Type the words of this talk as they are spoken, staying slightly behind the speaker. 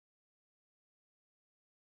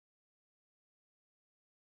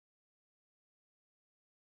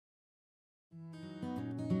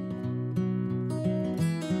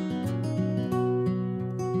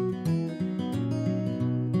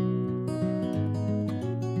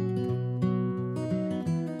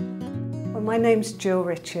Well, my name's Gill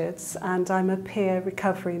Richards and I'm a peer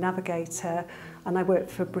recovery navigator and I work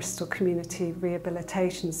for Bristol Community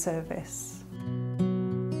Rehabilitation Service.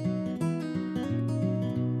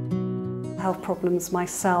 Health problems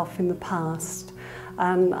myself in the past,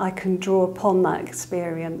 and I can draw upon that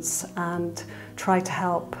experience and try to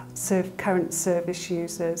help current service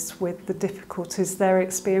users with the difficulties they're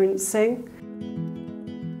experiencing.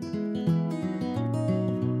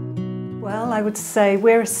 Well, I would say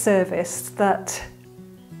we're a service that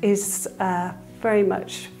is very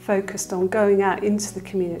much focused on going out into the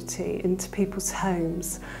community, into people's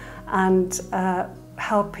homes, and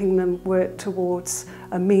helping them work towards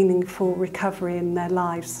a meaningful recovery in their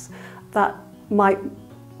lives. That might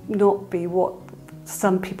not be what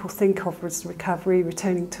some people think of as recovery,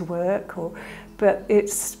 returning to work, but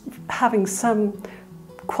it's having some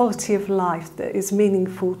quality of life that is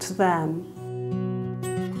meaningful to them.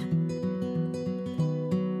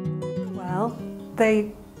 Well,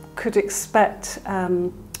 they could expect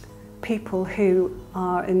people who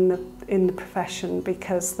are in the profession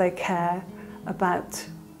because they care about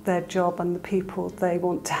their job and the people they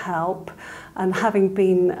want to help. And having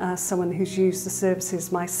been someone who's used the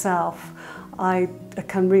services myself, I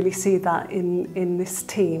can really see that in this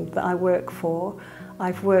team that I work for.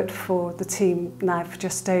 I've worked for the team now for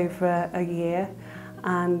just over a year,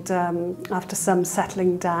 and after some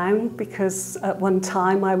settling down, because at one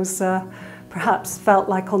time I was perhaps felt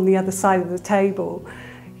like on the other side of the table,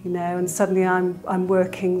 you know, and suddenly I'm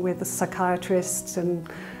working with a psychiatrist and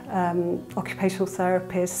occupational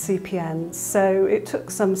therapists, CPNs. So it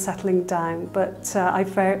took some settling down, but I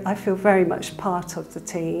feel very much part of the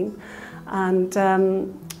team. And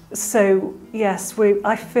so yes,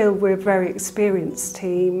 I feel we're a very experienced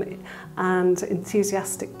team and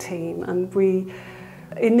enthusiastic team, and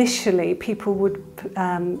initially people would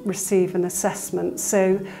receive an assessment,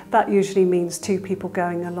 so that usually means 2 people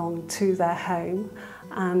going along to their home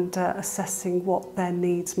and assessing what their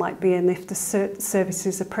needs might be and if the service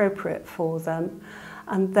is appropriate for them.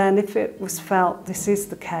 And then if it was felt this is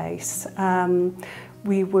the case,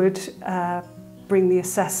 we would bring the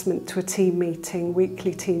assessment to a team meeting,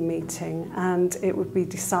 weekly team meeting, and it would be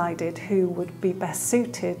decided who would be best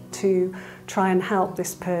suited to try and help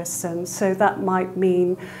this person. So that might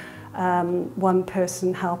mean one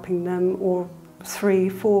person helping them, or 3,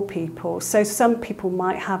 4 people. So some people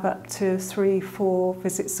might have up to 3, 4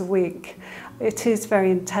 visits a week. It is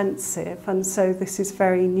very intensive, and so this is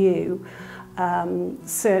very new.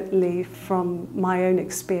 Certainly from my own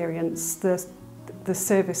experience, the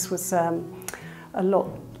service was a lot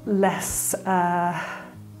less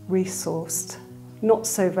resourced, not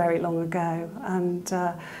so very long ago, and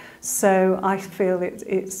so I feel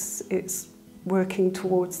it's working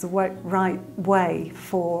towards the right way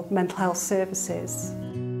for mental health services.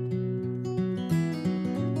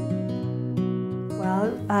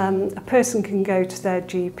 Well, a person can go to their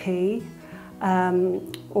GP,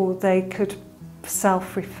 or they could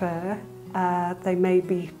self-refer. They may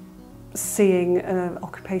be seeing an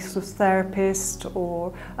occupational therapist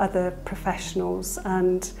or other professionals,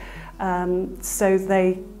 and so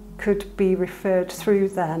they could be referred through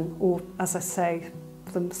them, or, as I say,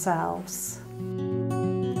 themselves.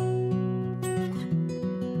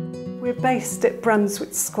 We're based at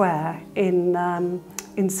Brunswick Square in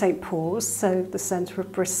St Paul's, so the centre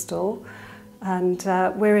of Bristol, and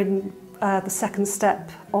we're in the Second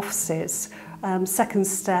Step offices. Second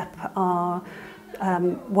Step are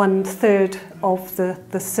 1/3 of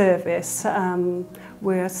the service.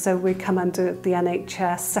 So we come under the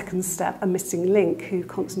NHS. Second Step, a missing link, who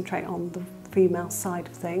concentrate on the female side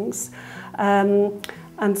of things.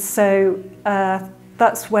 And so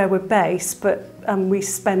that's where we're based, but we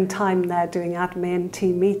spend time there doing admin,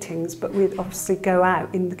 team meetings, but we obviously go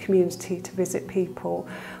out in the community to visit people,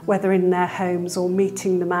 whether in their homes or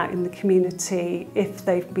meeting them out in the community if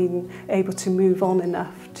they've been able to move on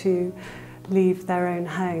enough to leave their own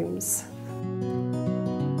homes.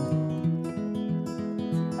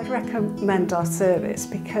 I'd recommend our service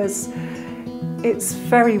because it's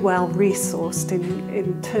very well resourced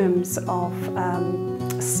in terms of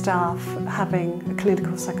staff having a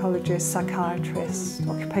clinical psychologist, psychiatrist,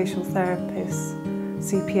 occupational therapist,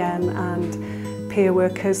 CPN, and peer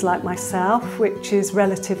workers like myself, which is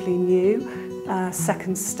relatively new.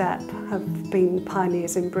 Second Step have been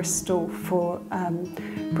pioneers in Bristol for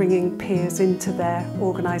bringing peers into their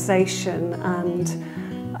organisation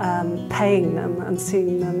and paying them and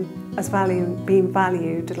seeing them as being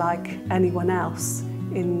valued like anyone else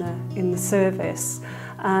in the service.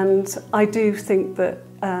 And I do think that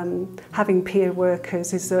having peer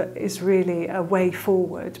workers is really a way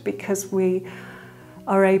forward, because we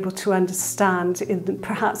are able to understand in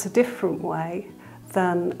perhaps a different way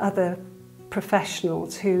than other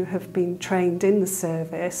professionals who have been trained in the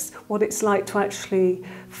service, what it's like to actually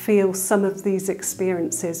feel some of these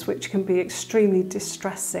experiences, which can be extremely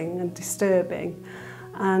distressing and disturbing,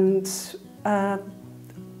 and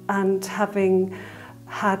having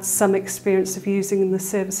had some experience of using the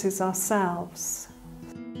services ourselves.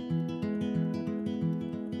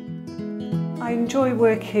 I enjoy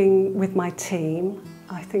working with my team.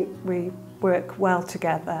 I think we work well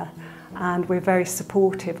together and we're very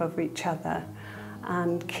supportive of each other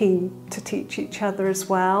and keen to teach each other as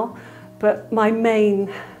well. But my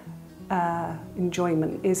main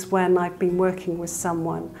enjoyment is when I've been working with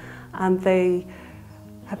someone and they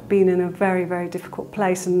have been in a very, very difficult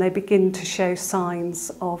place and they begin to show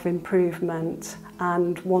signs of improvement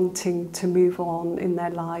and wanting to move on in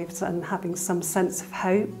their lives and having some sense of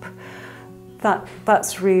hope.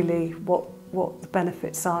 That's really what the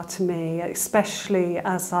benefits are to me, especially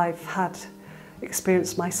as I've had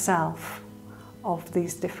experience myself of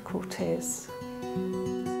these difficulties.